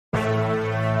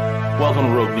Welcome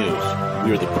to Rogue News.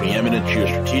 We are the preeminent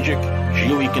geostrategic,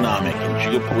 geoeconomic, and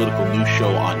geopolitical news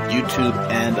show on YouTube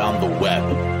and on the web.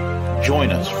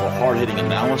 Join us for hard-hitting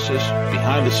analysis,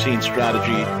 behind-the-scenes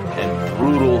strategy, and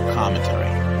brutal commentary.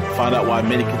 Find out why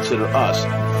many consider us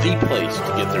the place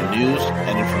to get their news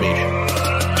and information.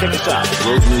 Check us out,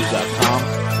 roguenews.com.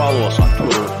 Follow us on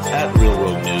Twitter at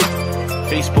RealRogueNews,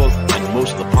 Facebook, and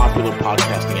most of the popular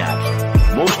podcasting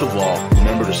apps. Most of all,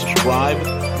 remember to subscribe,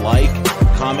 like,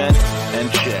 comment,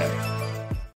 and share.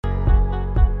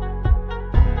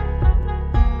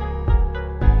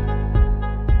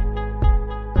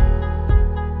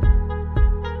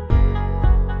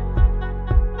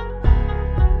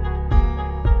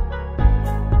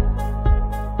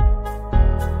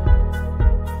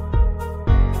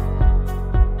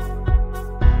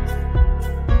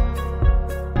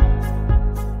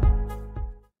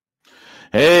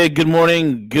 Hey, good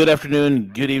morning, good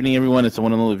afternoon, good evening, everyone. It's the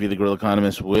one and only the Guerrilla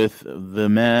Economist with the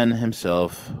man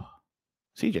himself,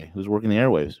 CJ, who's working the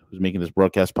airwaves, who's making this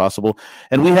broadcast possible.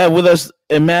 And we have with us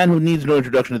a man who needs no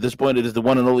introduction at this point. It is the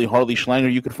one and only Harley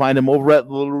Schlanger. You can find him over at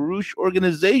the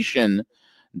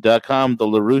LaRoucheOrganization.com, the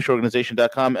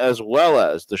LaRoucheOrganization.com, as well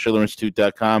as the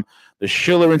SchillerInstitute.com, the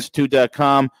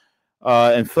SchillerInstitute.com.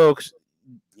 And folks,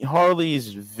 Harley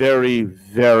is very,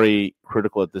 very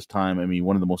critical at this time. I mean,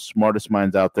 one of the most smartest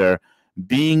minds out there,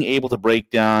 being able to break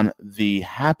down the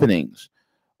happenings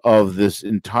of this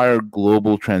entire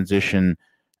global transition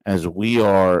as we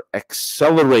are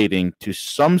accelerating to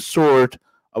some sort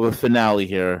of a finale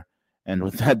here. And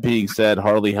with that being said,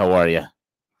 Harley, how are you?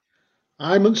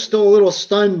 I'm still a little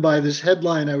stunned by this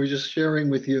headline I was just sharing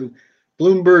with you.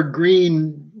 Bloomberg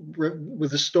Green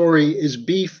with the story, "Is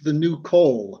beef the new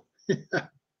coal?"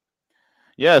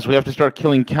 Yes, we have to start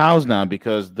killing cows now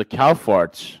because the cow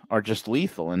farts are just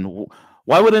lethal. And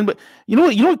why would anybody? You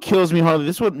know what kills me, Harley?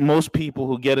 This is what most people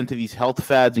who get into these health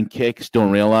fads and kicks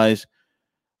don't realize.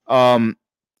 The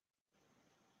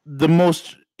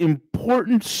most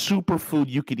important superfood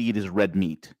you could eat is red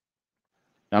meat.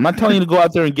 Now, I'm not telling you to go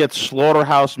out there and get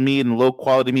slaughterhouse meat and low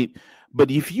quality meat,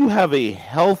 but if you have a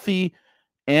healthy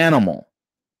animal,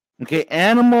 okay,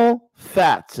 animal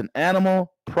fats and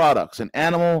animal products and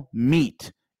animal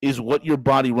meat is what your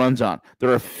body runs on.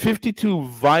 There are 52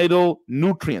 vital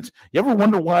nutrients. You ever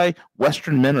wonder why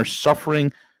Western men are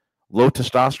suffering low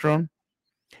testosterone?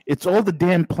 It's all the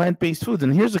damn plant-based foods.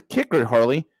 And here's a kicker,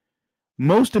 Harley.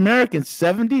 Most Americans,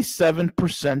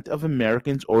 77% of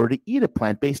Americans already eat a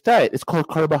plant-based diet. It's called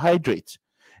carbohydrates,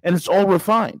 and it's all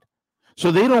refined.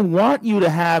 So they don't want you to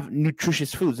have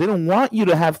nutritious foods. They don't want you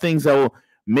to have things that will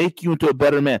make you into a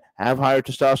better man, have higher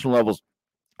testosterone levels,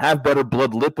 have better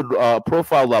blood lipid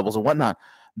profile levels and whatnot.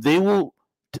 They will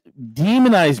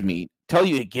demonize meat, tell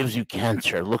you it gives you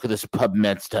cancer. Look at this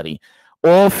PubMed study.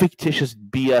 All fictitious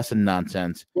BS and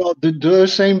nonsense. Well,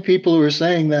 those same people who are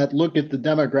saying that look at the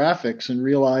demographics and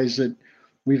realize that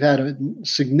we've had a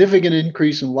significant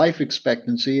increase in life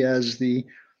expectancy as the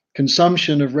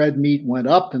consumption of red meat went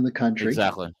up in the country.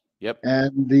 Exactly. Yep.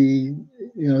 And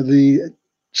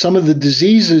some of the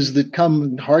diseases that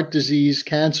come, heart disease,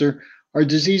 cancer, are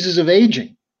diseases of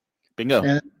aging. Bingo.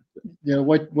 And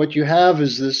what you have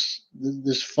is this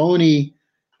phony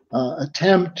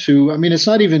attempt to. I mean, it's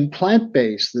not even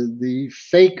plant-based. The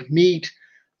fake meat.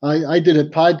 I did a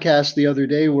podcast the other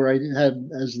day where I had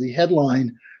as the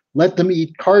headline, "Let them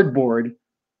eat cardboard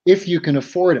if you can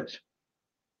afford it."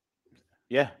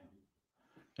 Yeah,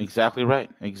 exactly right.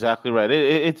 Exactly right.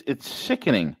 It's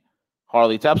sickening,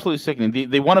 Harley. It's absolutely sickening.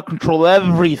 They want to control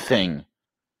everything.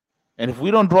 And if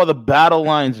we don't draw the battle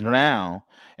lines now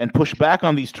and push back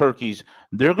on these turkeys,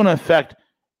 they're going to affect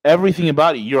everything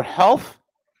about you. Your health,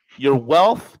 your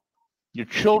wealth, your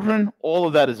children, all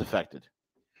of that is affected.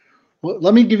 Well,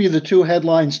 let me give you the two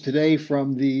headlines today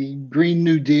from the Green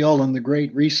New Deal and the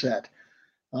Great Reset.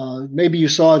 Maybe you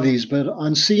saw these, but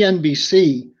on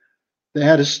CNBC, they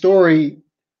had a story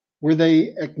where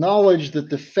they acknowledged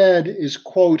that the Fed is,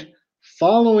 quote,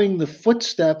 following the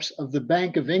footsteps of the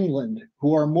Bank of England,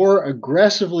 who are more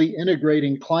aggressively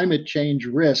integrating climate change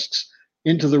risks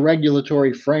into the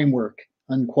regulatory framework,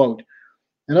 unquote.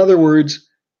 In other words,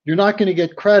 you're not going to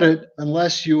get credit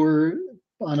unless you're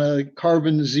on a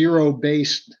carbon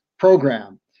zero-based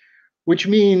program, which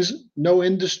means no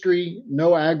industry,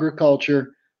 no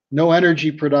agriculture, no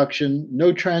energy production,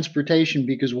 no transportation,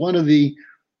 because one of the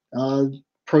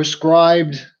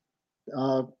proscribed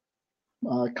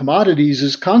commodities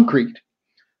is concrete,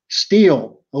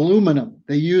 steel, aluminum.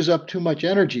 They use up too much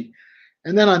energy.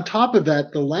 And then on top of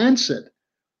that, The Lancet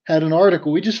had an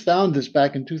article. We just found this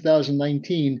back in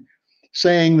 2019.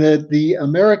 saying that the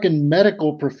American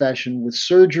medical profession with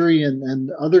surgery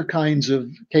and other kinds of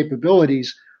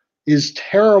capabilities is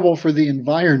terrible for the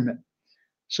environment,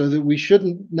 so that we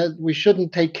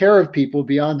shouldn't take care of people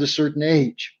beyond a certain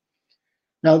age.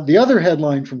 Now, the other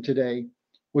headline from today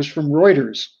was from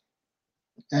Reuters,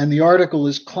 and the article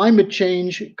is Climate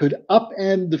Change Could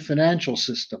Upend the Financial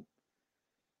System.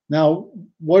 Now,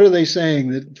 what are they saying?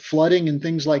 That flooding and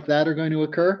things like that are going to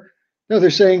occur? No, they're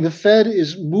saying the Fed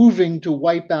is moving to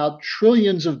wipe out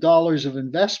trillions of dollars of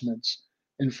investments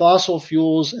in fossil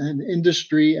fuels and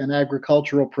industry and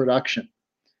agricultural production.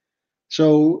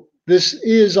 So this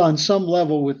is on some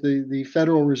level with the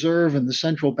Federal Reserve and the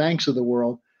central banks of the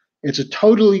world. It's a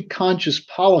totally conscious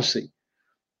policy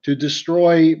to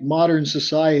destroy modern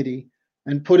society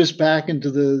and put us back into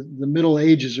the Middle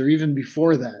Ages or even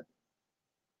before that.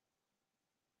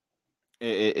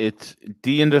 It's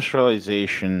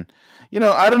deindustrialization.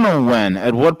 I don't know when,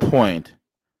 at what point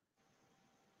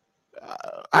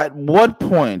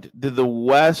did the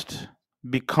West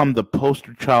become the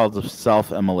poster child of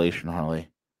self-immolation, Harley?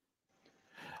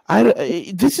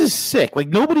 This is sick. Like,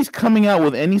 nobody's coming out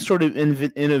with any sort of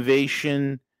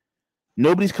innovation.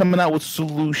 Nobody's coming out with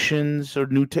solutions or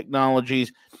new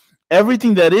technologies.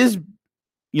 Everything that is,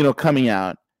 coming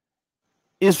out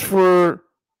is for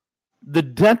the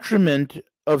detriment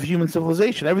of human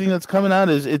civilization. Everything that's coming out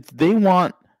they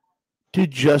want to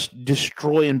just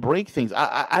destroy and break things.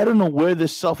 I don't know where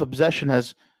this self-obsession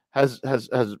has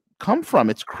come from.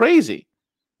 It's crazy.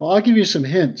 Well, I'll give you some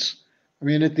hints. I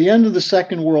mean, at the end of the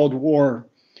Second World War,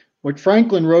 what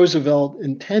Franklin Roosevelt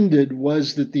intended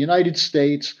was that the United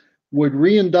States would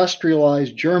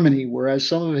reindustrialize Germany, whereas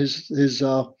some of his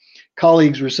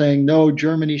colleagues were saying, no,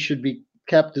 Germany should be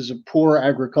kept as a poor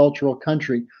agricultural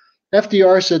country.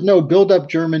 FDR said, no, build up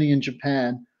Germany and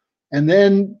Japan, and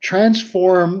then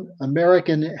transform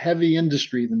American heavy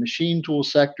industry, the machine tool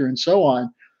sector, and so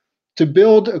on, to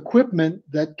build equipment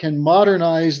that can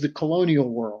modernize the colonial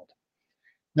world.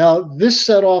 Now, this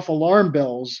set off alarm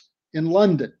bells in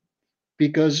London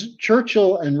because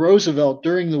Churchill and Roosevelt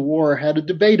during the war had a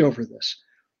debate over this.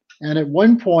 And at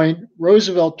one point,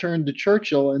 Roosevelt turned to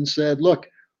Churchill and said, look,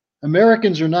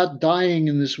 Americans are not dying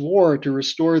in this war to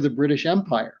restore the British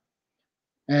Empire.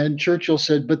 And Churchill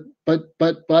said, but,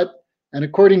 and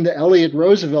according to Elliot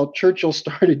Roosevelt, Churchill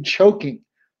started choking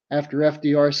after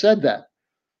FDR said that.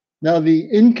 Now, the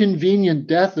inconvenient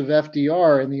death of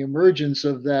FDR and the emergence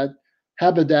of that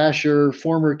haberdasher,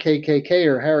 former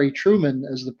KKKer Harry Truman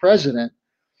as the president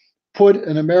put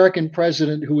an American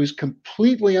president who was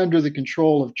completely under the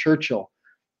control of Churchill,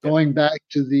 going back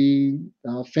to the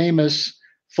famous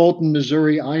Fulton,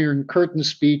 Missouri Iron Curtain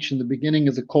speech in the beginning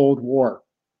of the Cold War.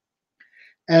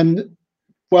 And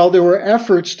while there were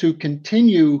efforts to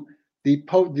continue the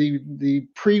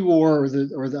pre-war,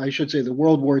 I should say the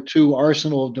World War II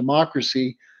arsenal of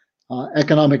democracy,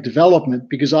 economic development,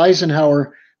 because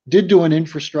Eisenhower did do an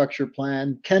infrastructure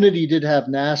plan. Kennedy did have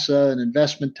NASA, an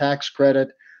investment tax credit,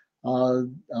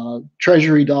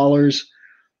 treasury dollars.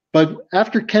 But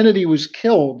after Kennedy was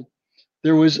killed,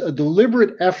 there was a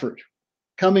deliberate effort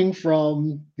coming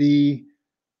from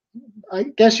I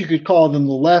guess you could call them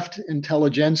the left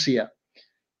intelligentsia,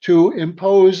 to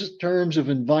impose terms of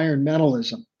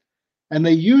environmentalism. And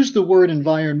they used the word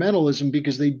environmentalism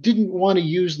because they didn't want to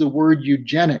use the word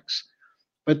eugenics.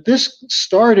 But this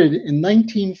started in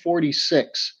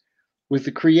 1946 with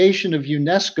the creation of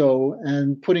UNESCO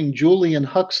and putting Julian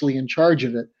Huxley in charge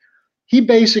of it. He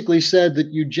basically said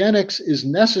that eugenics is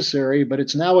necessary, but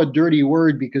it's now a dirty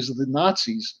word because of the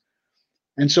Nazis.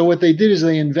 And so what they did is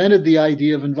they invented the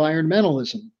idea of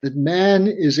environmentalism, that man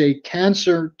is a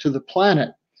cancer to the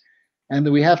planet, and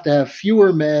that we have to have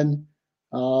fewer men,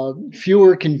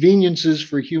 fewer conveniences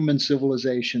for human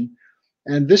civilization.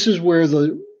 And this is where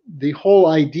the whole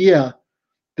idea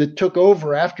that took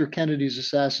over after Kennedy's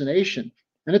assassination,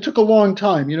 and it took a long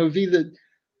time.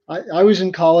 I was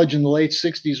in college in the late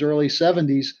 60s, early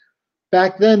 70s.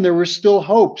 Back then, there were still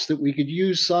hopes that we could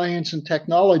use science and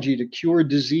technology to cure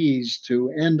disease,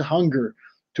 to end hunger,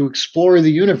 to explore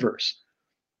the universe.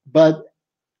 But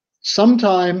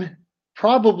sometime,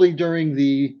 probably during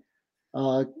the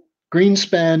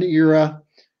Greenspan era,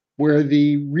 where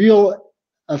the real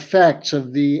effects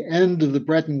of the end of the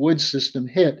Bretton Woods system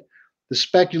hit, the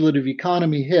speculative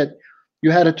economy hit,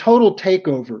 you had a total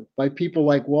takeover by people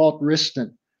like Walt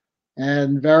Wriston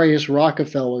and various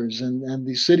Rockefellers and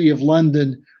the City of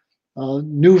London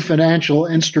new financial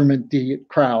instrument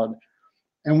crowd.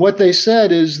 And what they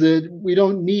said is that we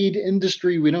don't need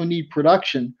industry, we don't need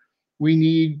production, we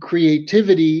need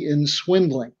creativity in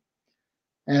swindling.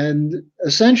 And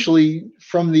essentially,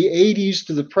 from the 80s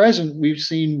to the present, we've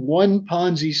seen one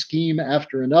Ponzi scheme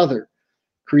after another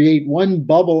create one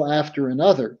bubble after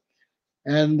another.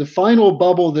 And the final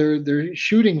bubble they're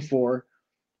shooting for,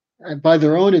 by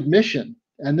their own admission,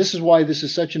 and this is why this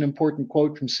is such an important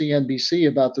quote from CNBC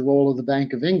about the role of the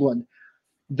Bank of England.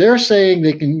 They're saying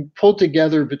they can pull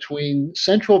together between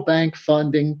central bank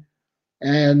funding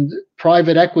and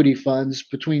private equity funds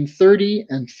between 30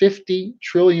 and 50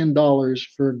 trillion dollars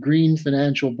for a green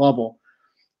financial bubble,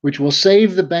 which will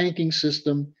save the banking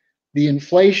system. The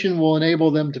inflation will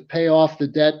enable them to pay off the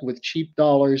debt with cheap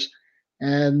dollars.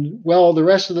 And, well, the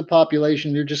rest of the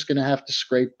population, they're just going to have to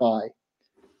scrape by.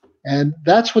 And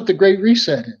that's what the Great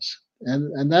Reset is.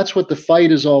 And that's what the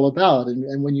fight is all about.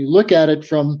 And when you look at it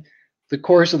from the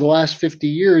course of the last 50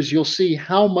 years, you'll see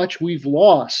how much we've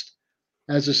lost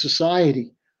as a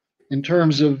society in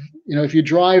terms of, if you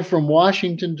drive from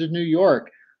Washington to New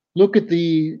York, look at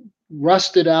the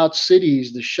rusted out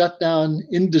cities, the shut down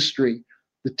industry,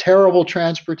 the terrible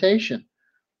transportation.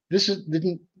 This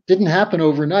didn't happen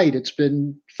overnight. It's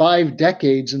been 5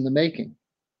 decades in the making.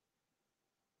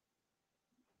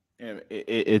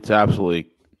 It's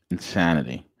absolutely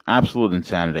insanity. Absolute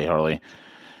insanity, Harley.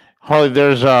 Harley,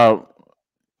 there's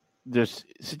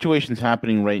situations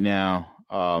happening right now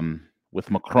with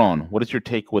Macron. What is your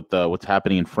take with what's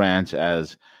happening in France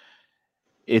as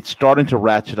it's starting to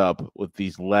ratchet up with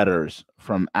these letters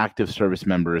from active service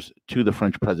members to the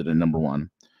French president, number one?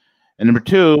 And number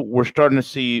two, we're starting to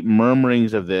see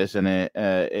murmurings of this and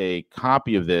a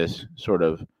copy of this sort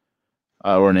of,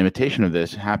 or an imitation of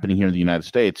this happening here in the United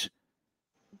States.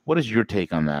 What is your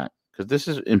take on that? Because this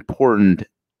is important.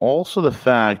 Also, the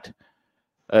fact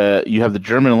you have the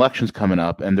German elections coming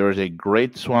up, and there is a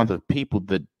great swath of people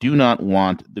that do not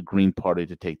want the Green Party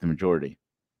to take the majority.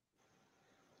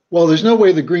 Well, there's no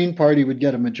way the Green Party would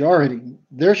get a majority.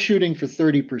 They're shooting for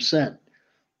 30%,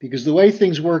 because the way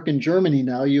things work in Germany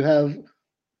now, you have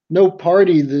no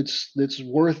party that's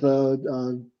worth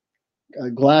a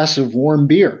glass of warm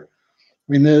beer.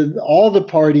 I mean, all the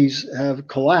parties have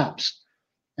collapsed,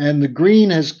 and the Green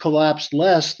has collapsed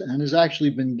less and has actually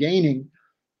been gaining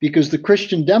because the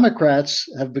Christian Democrats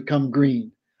have become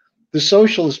green. The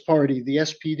Socialist Party, the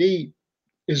SPD,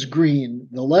 is green.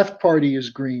 The Left Party is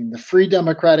green. The Free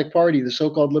Democratic Party, the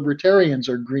so-called libertarians,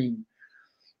 are green.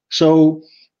 So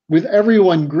with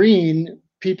everyone green,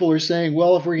 people are saying,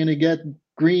 well, if we're going to get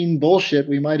green bullshit,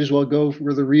 we might as well go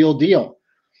for the real deal.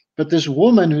 But this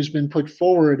woman who's been put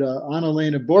forward,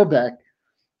 Annalena Baerbock,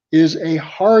 is a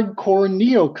hardcore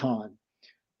neocon.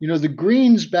 The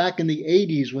Greens back in the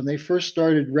 80s, when they first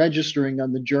started registering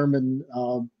on the German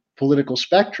political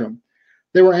spectrum,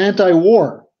 they were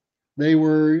anti-war. They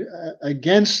were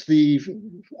against the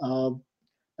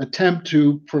attempt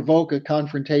to provoke a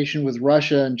confrontation with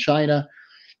Russia and China.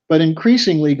 But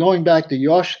increasingly, going back to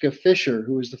Joschka Fischer,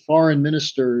 who was the foreign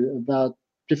minister about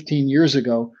 15 years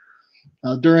ago,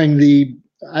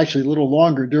 actually a little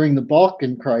longer, during the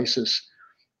Balkan crisis,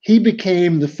 he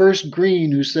became the first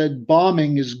Green who said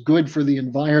bombing is good for the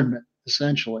environment,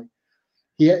 essentially.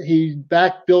 He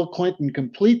backed Bill Clinton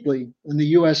completely in the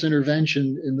U.S.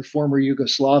 intervention in the former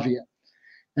Yugoslavia.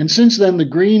 And since then, the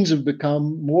Greens have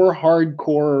become more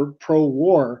hardcore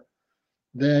pro-war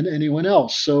than anyone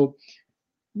else. So,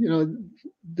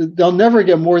 they'll never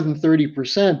get more than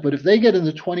 30%, but if they get in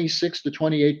the 26 to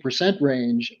 28%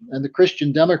 range and the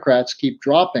Christian Democrats keep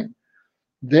dropping,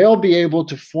 they'll be able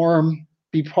to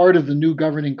be part of the new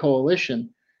governing coalition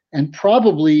and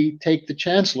probably take the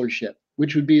chancellorship,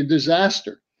 which would be a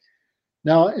disaster.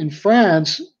 Now, in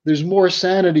France, there's more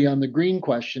sanity on the green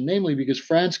question, namely because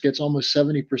France gets almost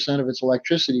 70% of its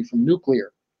electricity from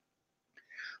nuclear.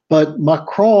 But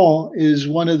Macron is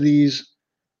one of these.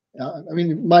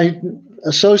 My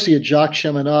associate Jacques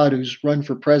Cheminade, who's run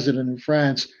for president in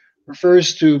France,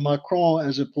 refers to Macron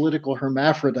as a political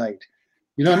hermaphrodite.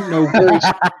 You don't know where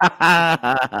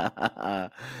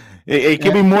it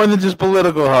can be more than just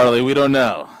political, Harley. We don't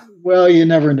know. Well, you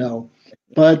never know.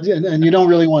 But and you don't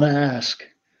really want to ask.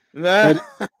 But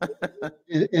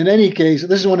in any case,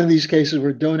 this is one of these cases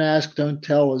where don't ask, don't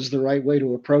tell is the right way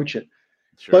to approach it.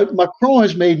 Sure. But Macron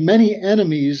has made many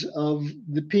enemies of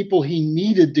the people he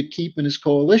needed to keep in his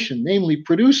coalition, namely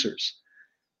producers,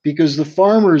 because the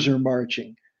farmers are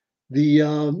marching. The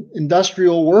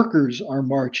industrial workers are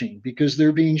marching because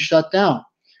they're being shut down.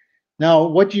 Now,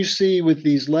 what you see with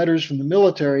these letters from the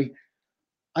military,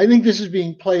 I think this is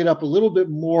being played up a little bit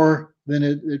more than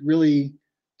it really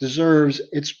deserves.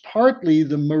 It's partly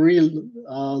the Marine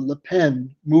Le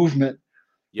Pen movement,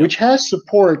 yep, which has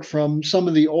support from some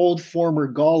of the old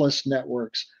former Gaullist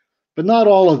networks, but not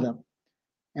all of them.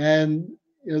 And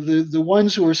the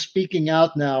ones who are speaking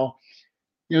out now,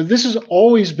 this has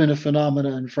always been a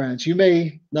phenomenon in France. You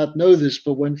may not know this,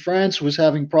 but when France was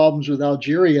having problems with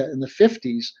Algeria in the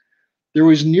 50s, there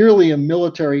was nearly a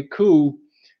military coup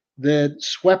that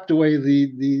swept away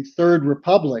the Third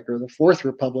Republic, or the Fourth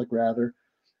Republic rather,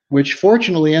 which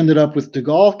fortunately ended up with de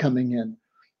Gaulle coming in.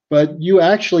 But you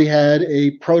actually had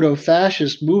a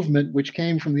proto-fascist movement which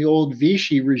came from the old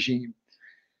Vichy regime.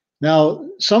 Now,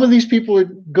 some of these people are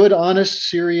good, honest,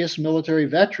 serious military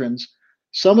veterans.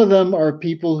 Some of them are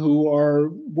people who are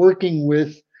working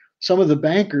with some of the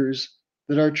bankers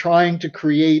that are trying to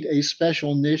create a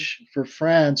special niche for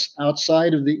France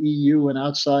outside of the EU and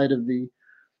outside of the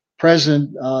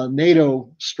present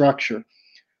NATO structure.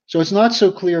 So it's not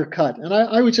so clear cut. And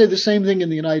I would say the same thing in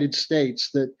the United States,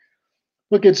 that,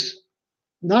 look, it's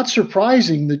not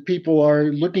surprising that people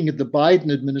are looking at the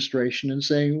Biden administration and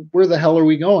saying, where the hell are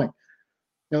we going?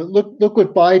 Look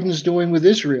what Biden's doing with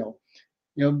Israel.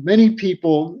 Many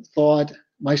people thought,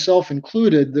 myself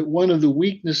included, that one of the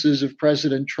weaknesses of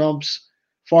President Trump's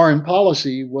foreign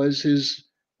policy was his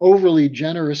overly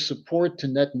generous support to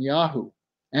Netanyahu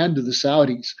and to the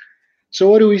Saudis. So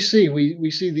what do we see?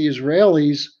 We see the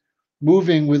Israelis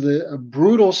moving with a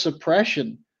brutal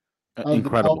suppression of the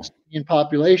Palestinian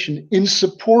population in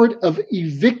support of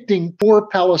evicting poor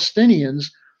Palestinians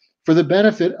for the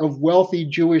benefit of wealthy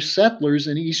Jewish settlers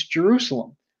in East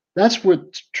Jerusalem. That's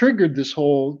what triggered this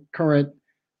whole current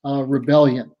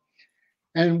rebellion.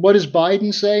 And what does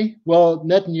Biden say? Well,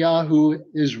 Netanyahu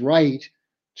is right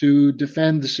to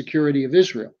defend the security of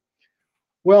Israel.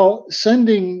 Well,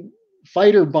 sending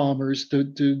fighter bombers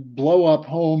to blow up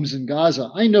homes in Gaza.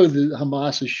 I know that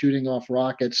Hamas is shooting off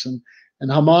rockets, and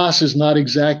Hamas is not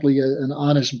exactly an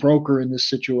honest broker in this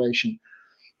situation.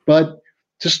 But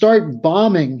to start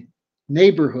bombing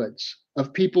neighborhoods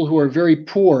of people who are very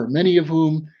poor, many of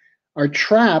whom are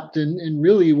trapped in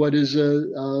really what is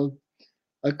a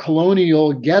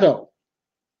colonial ghetto.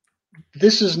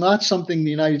 This is not something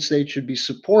the United States should be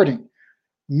supporting.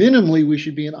 Minimally, we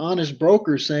should be an honest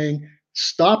broker saying,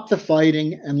 stop the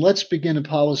fighting and let's begin a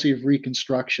policy of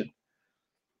reconstruction.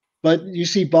 But you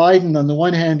see Biden, on the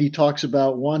one hand, he talks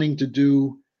about wanting to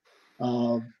do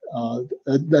a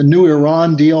new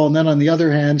Iran deal, and then on the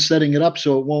other hand, setting it up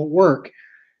so it won't work.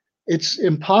 It's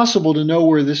impossible to know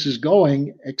where this is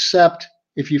going, except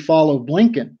if you follow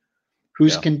Blinken,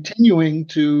 who's continuing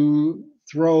to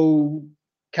throw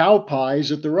cow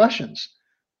pies at the Russians,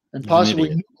 and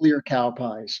possibly nuclear cow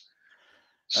pies.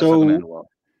 So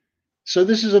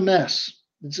this is a mess.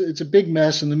 It's a big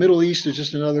mess, and the Middle East is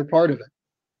just another part of it.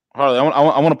 Harley,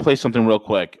 I want to play something real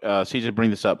quick. CJ, bring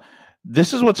this up.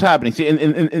 This is what's happening. See,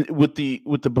 and with the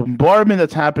bombardment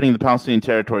that's happening in the Palestinian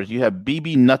territories, you have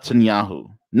Bibi Netanyahu.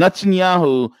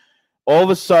 Netanyahu, all of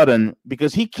a sudden,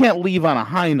 because he can't leave on a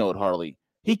high note, Harley.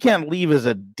 He can't leave as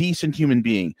a decent human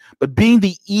being, but being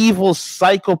the evil,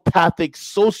 psychopathic,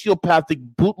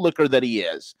 sociopathic bootlicker that he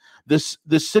is, this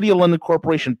City of London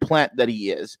Corporation plant that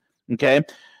he is. Okay,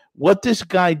 what this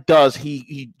guy does,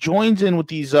 he joins in with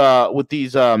these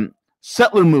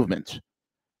settler movements.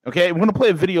 Okay, we're gonna play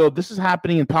a video. This is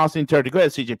happening in Palestinian territory. Go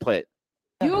ahead, CJ, play it.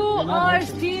 You are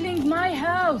stealing my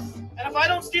house. And if I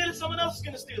don't steal it, someone else is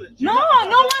gonna steal it. No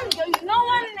one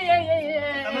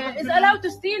is allowed to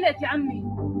steal it, يا عمي.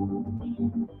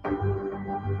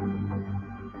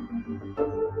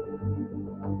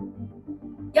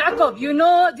 Jacob, you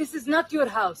know this is not your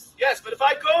house. Yes, but if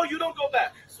I go, you don't go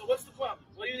back. So what's the problem?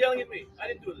 Why are you yelling at me? I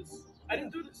didn't do this. I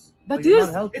didn't do this. But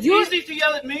it's easy to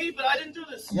yell at me, but I didn't do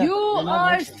this. You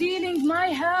are stealing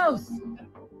my house.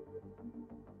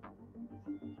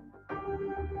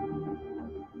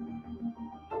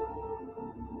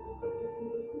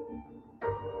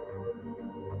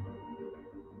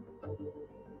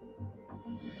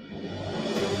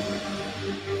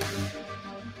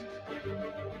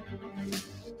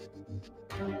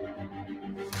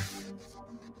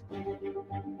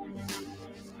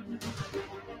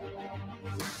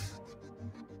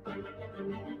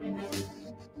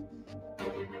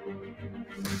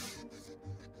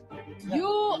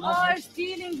 You are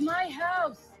stealing my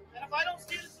house. And if I don't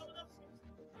steal it, someone else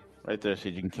will. Right there,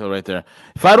 CJ, you can kill right there.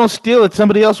 If I don't steal it,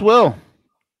 somebody else will.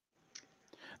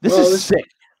 This is sick.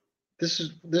 This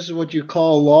is what you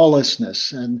call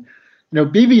lawlessness. And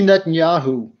Bibi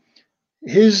Netanyahu,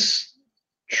 his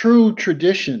true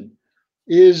tradition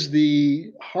is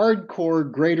the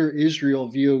hardcore Greater Israel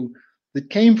view that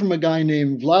came from a guy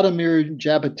named Vladimir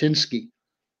Jabotinsky,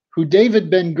 who David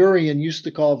Ben-Gurion used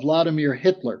to call Vladimir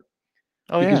Hitler.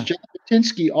 Because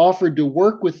Jabotinsky offered to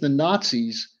work with the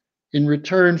Nazis in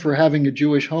return for having a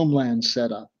Jewish homeland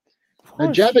set up.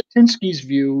 Now, Jabotinsky's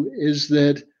view is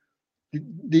that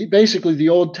basically the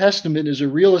Old Testament is a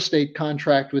real estate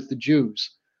contract with the Jews,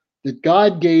 that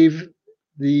God gave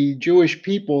the Jewish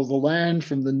people the land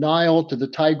from the Nile to the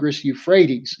Tigris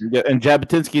Euphrates. Yeah, and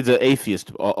Jabotinsky is an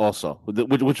atheist also,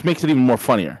 which makes it even more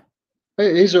funnier.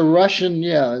 He's a Russian,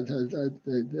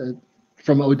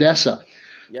 from Odessa.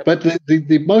 Yep. But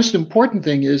the most important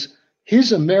thing is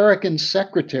his American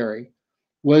secretary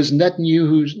was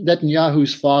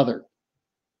Netanyahu's father.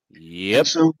 Yep. And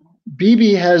so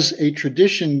Bibi has a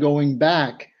tradition going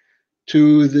back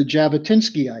to the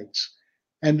Jabotinskyites.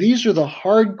 And these are the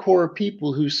hardcore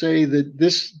people who say that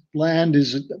this land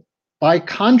is by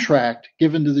contract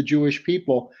given to the Jewish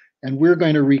people, and we're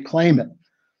going to reclaim it.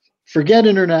 Forget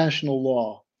international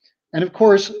law. And of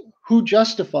course, who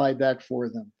justified that for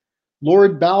them?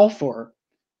 Lord Balfour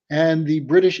and the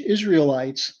British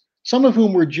Israelites, some of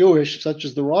whom were Jewish, such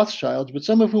as the Rothschilds, but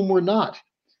some of whom were not.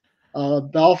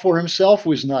 Balfour himself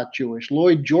was not Jewish.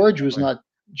 Lloyd George was not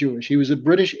Jewish. He was a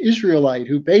British Israelite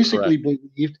who basically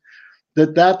believed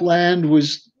that that land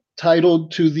was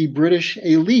titled to the British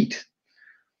elite.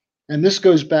 And this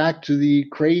goes back to the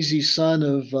crazy son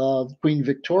of Queen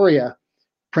Victoria,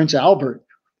 Prince Albert,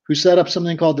 who set up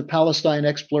something called the Palestine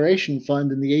Exploration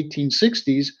Fund in the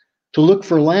 1860s to look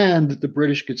for land that the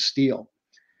British could steal.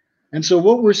 And so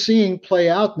what we're seeing play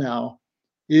out now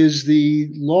is the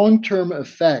long-term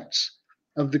effects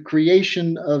of the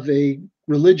creation of a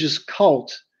religious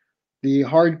cult, the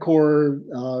hardcore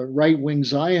right-wing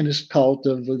Zionist cult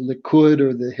of the Likud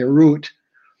or the Herut.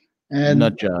 And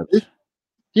nut jobs.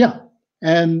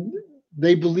 And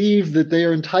they believe that they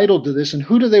are entitled to this. And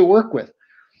who do they work with?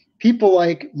 People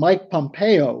like Mike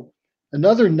Pompeo,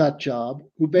 another nut job,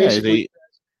 who basically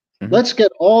let's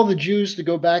get all the Jews to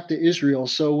go back to Israel.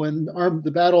 So when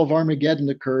the Battle of Armageddon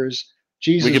occurs,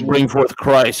 Jesus, we can bring forth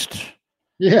Christ.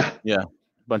 Yeah.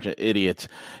 Bunch of idiots.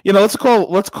 Let's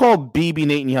call Bibi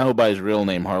Netanyahu by his real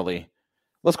name, Harley.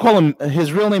 Let's call him.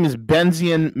 His real name is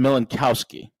Benzion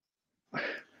Milenkowski.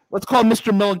 Let's call him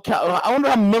Mr. Milenkowski. I wonder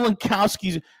how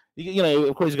Milenkowski's.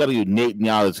 Of course, you got to do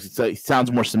Netanyahu. It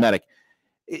sounds more Semitic.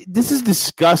 This is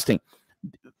disgusting.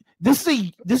 This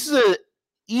is a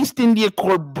East India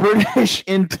Corps British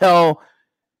intel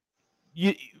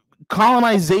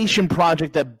colonization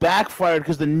project that backfired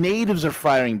because the natives are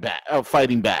fighting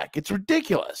back. It's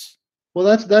ridiculous.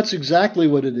 Well, that's exactly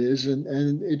what it is,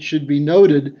 and it should be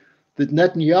noted that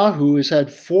Netanyahu has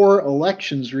had 4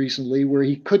 elections recently where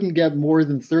he couldn't get more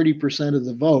than 30% of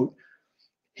the vote.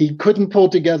 He couldn't pull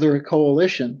together a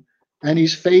coalition, and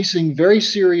he's facing very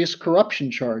serious corruption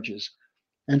charges.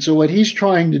 And so what he's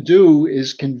trying to do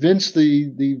is convince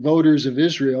the voters of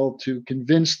Israel, to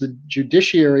convince the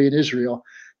judiciary in Israel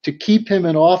to keep him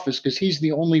in office, because he's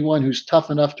the only one who's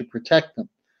tough enough to protect them.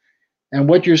 And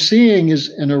what you're seeing is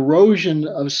an erosion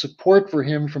of support for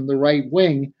him from the right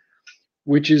wing,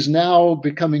 which is now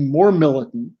becoming more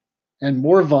militant and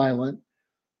more violent.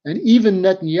 And even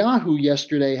Netanyahu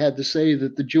yesterday had to say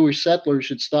that the Jewish settlers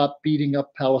should stop beating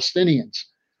up Palestinians.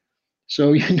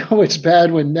 So it's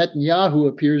bad when Netanyahu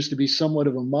appears to be somewhat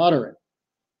of a moderate.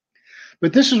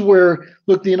 But this is where,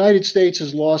 look, the United States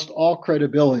has lost all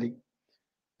credibility.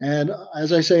 And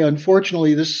as I say,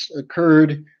 unfortunately, this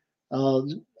occurred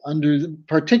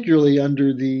particularly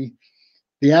under the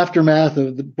aftermath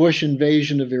of the Bush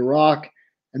invasion of Iraq,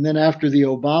 and then after the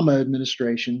Obama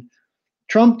administration.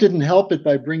 Trump didn't help it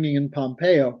by bringing in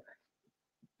Pompeo.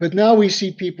 But now we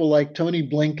see people like Tony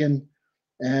Blinken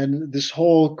and this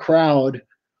whole crowd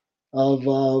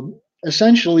of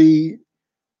essentially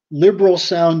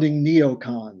liberal-sounding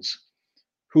neocons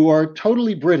who are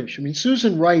totally British. I mean,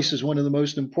 Susan Rice is one of the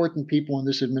most important people in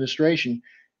this administration.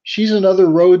 She's another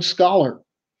Rhodes Scholar.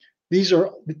 These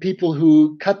are the people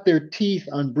who cut their teeth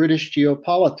on British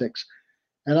geopolitics.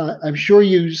 And I'm sure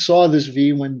you saw this,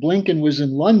 V, when Blinken was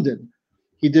in London.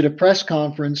 He did a press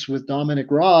conference with Dominic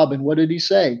Raab, and what did he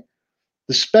say?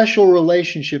 The special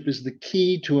relationship is the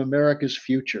key to America's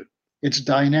future. It's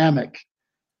dynamic.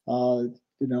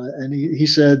 And he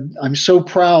said, I'm so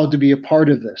proud to be a part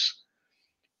of this.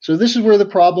 So this is where the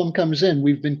problem comes in.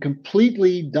 We've been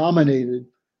completely dominated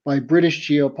by British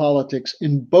geopolitics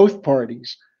in both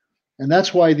parties. And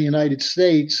that's why the United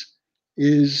States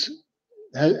has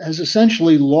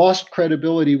essentially lost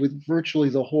credibility with virtually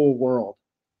the whole world.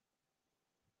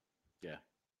 Yeah,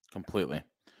 completely.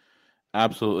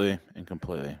 Absolutely and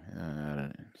completely.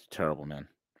 It's terrible, man.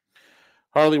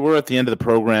 Harley, we're at the end of the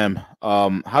program.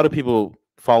 How do people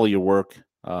follow your work,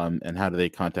 and how do they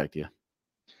contact you?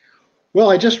 Well,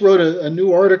 I just wrote a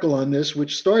new article on this,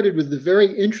 which started with the very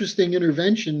interesting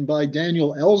intervention by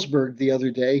Daniel Ellsberg the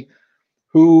other day,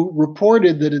 who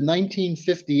reported that in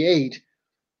 1958,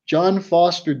 John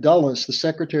Foster Dulles, the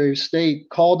Secretary of State,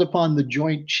 called upon the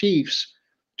Joint Chiefs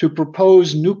to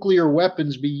propose nuclear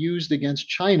weapons be used against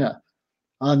China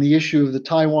on the issue of the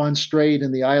Taiwan Strait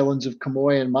and the islands of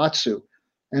Quemoy and Matsu.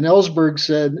 And Ellsberg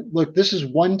said, look, this is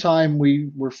one time we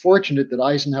were fortunate that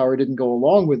Eisenhower didn't go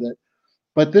along with it,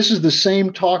 but this is the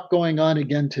same talk going on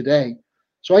again today.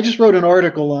 So I just wrote an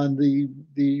article on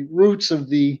the roots of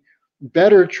the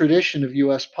better tradition of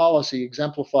U.S. policy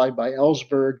exemplified by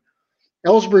Ellsberg.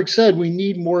 Ellsberg said we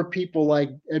need more people like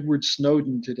Edward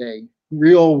Snowden today,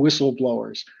 real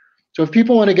whistleblowers. So if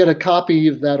people want to get a copy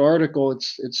of that article,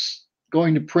 it's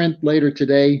going to print later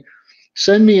today.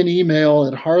 Send me an email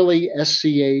at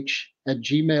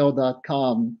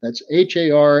harleysch@gmail.com. That's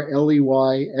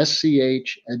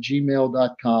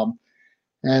harleysch@gmail.com.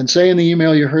 And say in the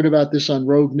email you heard about this on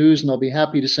Rogue News, and I'll be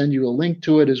happy to send you a link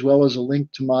to it as well as a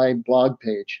link to my blog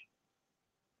page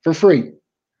for free.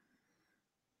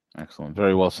 Excellent.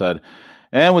 Very well said.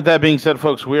 And with that being said,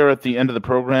 folks, we are at the end of the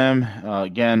program.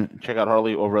 Again, check out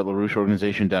Harley over at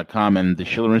LaRoucheOrganization.com and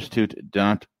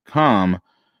theSchillerInstitute.com.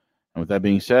 And with that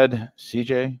being said,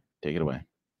 CJ, take it away.